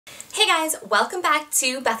Hey guys, welcome back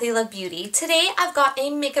to Bethaly Love Beauty. Today I've got a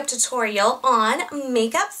makeup tutorial on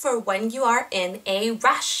makeup for when you are in a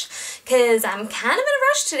rush, because I'm kind of in a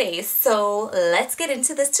rush today, so let's get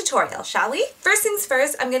into this tutorial, shall we? First things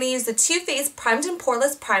first, I'm going to use the Too Faced Primed and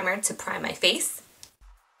Poreless Primer to prime my face.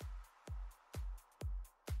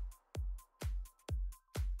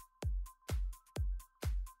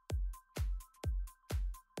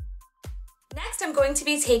 Next, I'm going to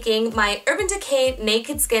be taking my Urban Decay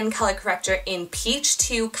Naked Skin Color Corrector in Peach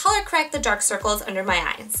to color correct the dark circles under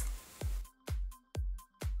my eyes.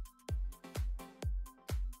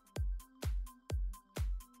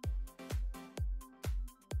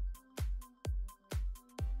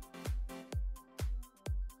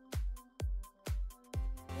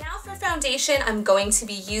 Now for foundation, I'm going to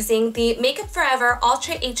be using the Makeup Forever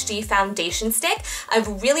Ultra HD Foundation Stick.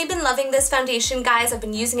 I've really been loving this foundation, guys. I've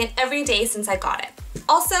been using it every day since I got it.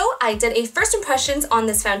 Also, I did a first impressions on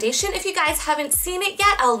this foundation. If you guys haven't seen it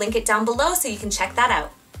yet, I'll link it down below so you can check that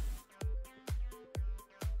out.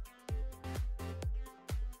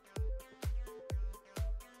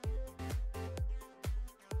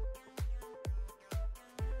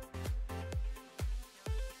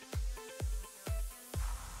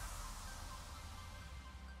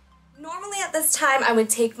 Normally at this time I would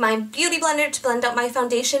take my beauty blender to blend out my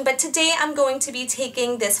foundation, but today I'm going to be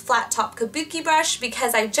taking this flat top kabuki brush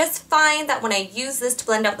because I just find that when I use this to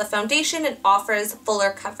blend out the foundation, it offers fuller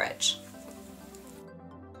coverage.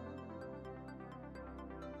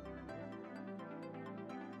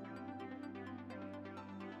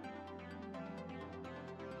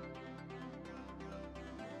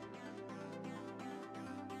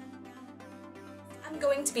 I'm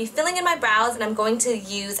going to be filling in my brows, and I'm going to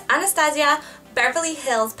use Anastasia Beverly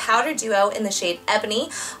Hills Powder Duo in the shade Ebony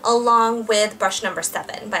along with brush number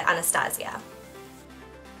 7 by Anastasia.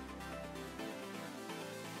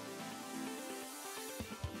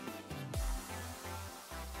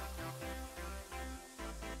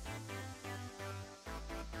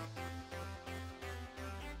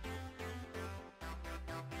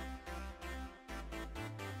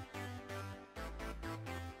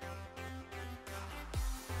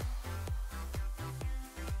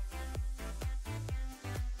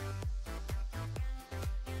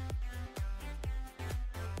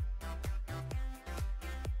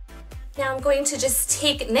 Now I'm going to just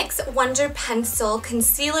take NYX Wonder Pencil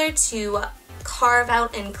Concealer to carve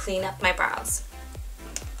out and clean up my brows.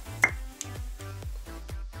 I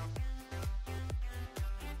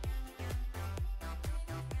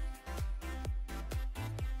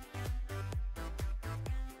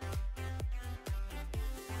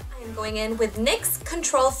am going in with NYX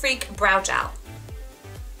Control Freak Brow Gel.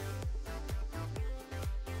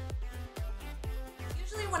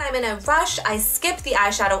 When I'm in a rush, I skip the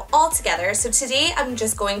eyeshadow altogether, so today I'm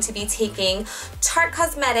just going to be taking Tarte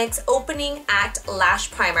Cosmetics Opening Act Lash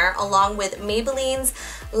Primer along with Maybelline's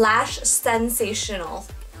Lash Sensational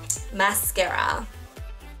Mascara.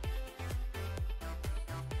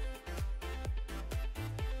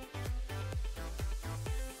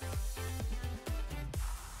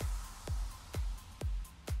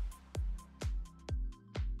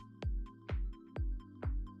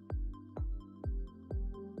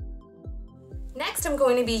 Next, I'm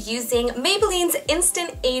going to be using Maybelline's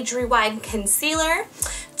Instant Age Rewind Concealer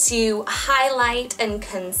to highlight and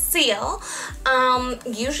conceal.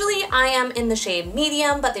 Usually I am in the shade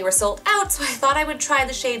medium, but they were sold out, so I thought I would try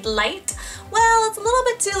the shade light. Well, it's a little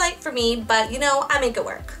bit too light for me, but you know, I make it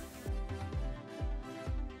work.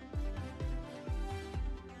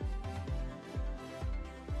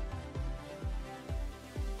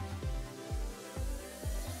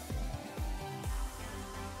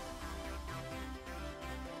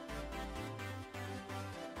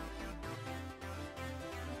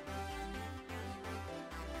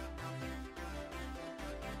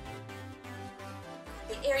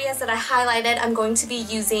 The areas that I highlighted, I'm going to be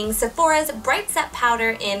using Sephora's Bright Set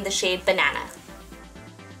Powder in the shade Banana.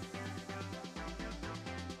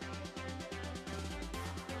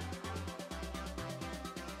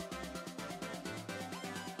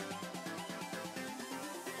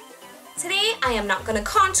 Today I am not going to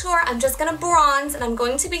contour, I'm just going to bronze, and I'm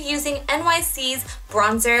going to be using NYC's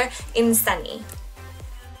bronzer in Sunny.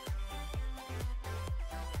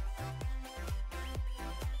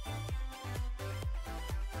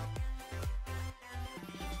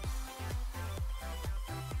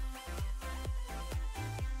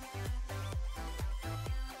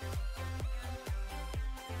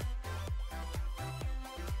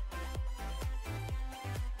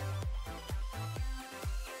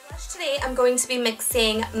 Today I'm going to be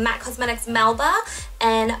mixing MAC Cosmetics Melba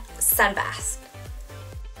and Sunbask.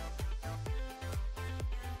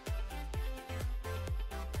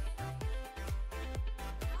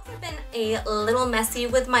 been a little messy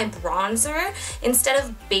with my bronzer. Instead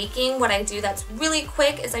of baking, what I do that's really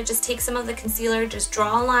quick is I just take some of the concealer, just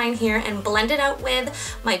draw a line here and blend it out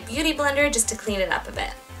with my beauty blender just to clean it up a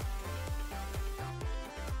bit.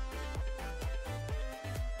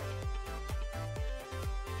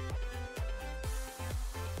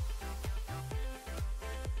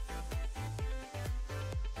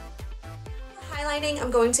 Highlighting,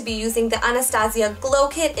 I'm going to be using the Anastasia Glow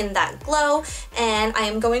Kit in that glow, and I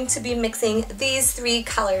am going to be mixing these three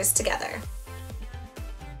colors together.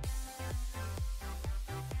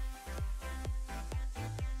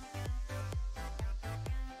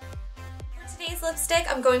 For today's lipstick,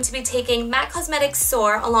 I'm going to be taking MAC Cosmetics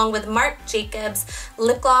Soar along with Marc Jacobs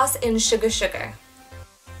Lip Gloss in Sugar Sugar.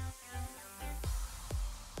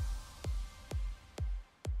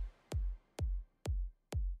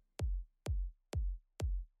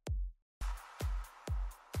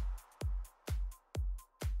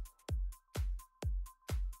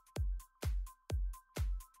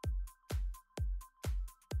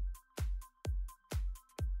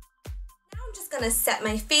 I'm just gonna set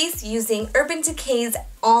my face using Urban Decay's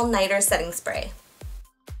All Nighter Setting Spray.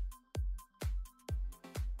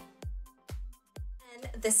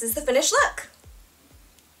 And this is the finished look.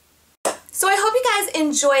 So I hope you guys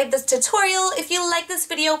enjoyed this tutorial. If you like this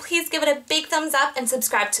video, please give it a big thumbs up and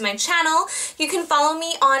subscribe to my channel. You can follow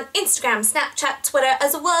me on Instagram, Snapchat, Twitter,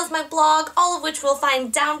 as well as my blog, all of which you'll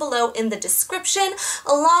find down below in the description.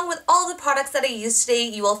 Along with all the products that I used today,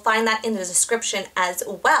 you will find that in the description as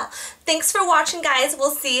well. Thanks for watching, guys. We'll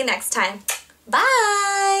see you next time.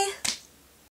 Bye!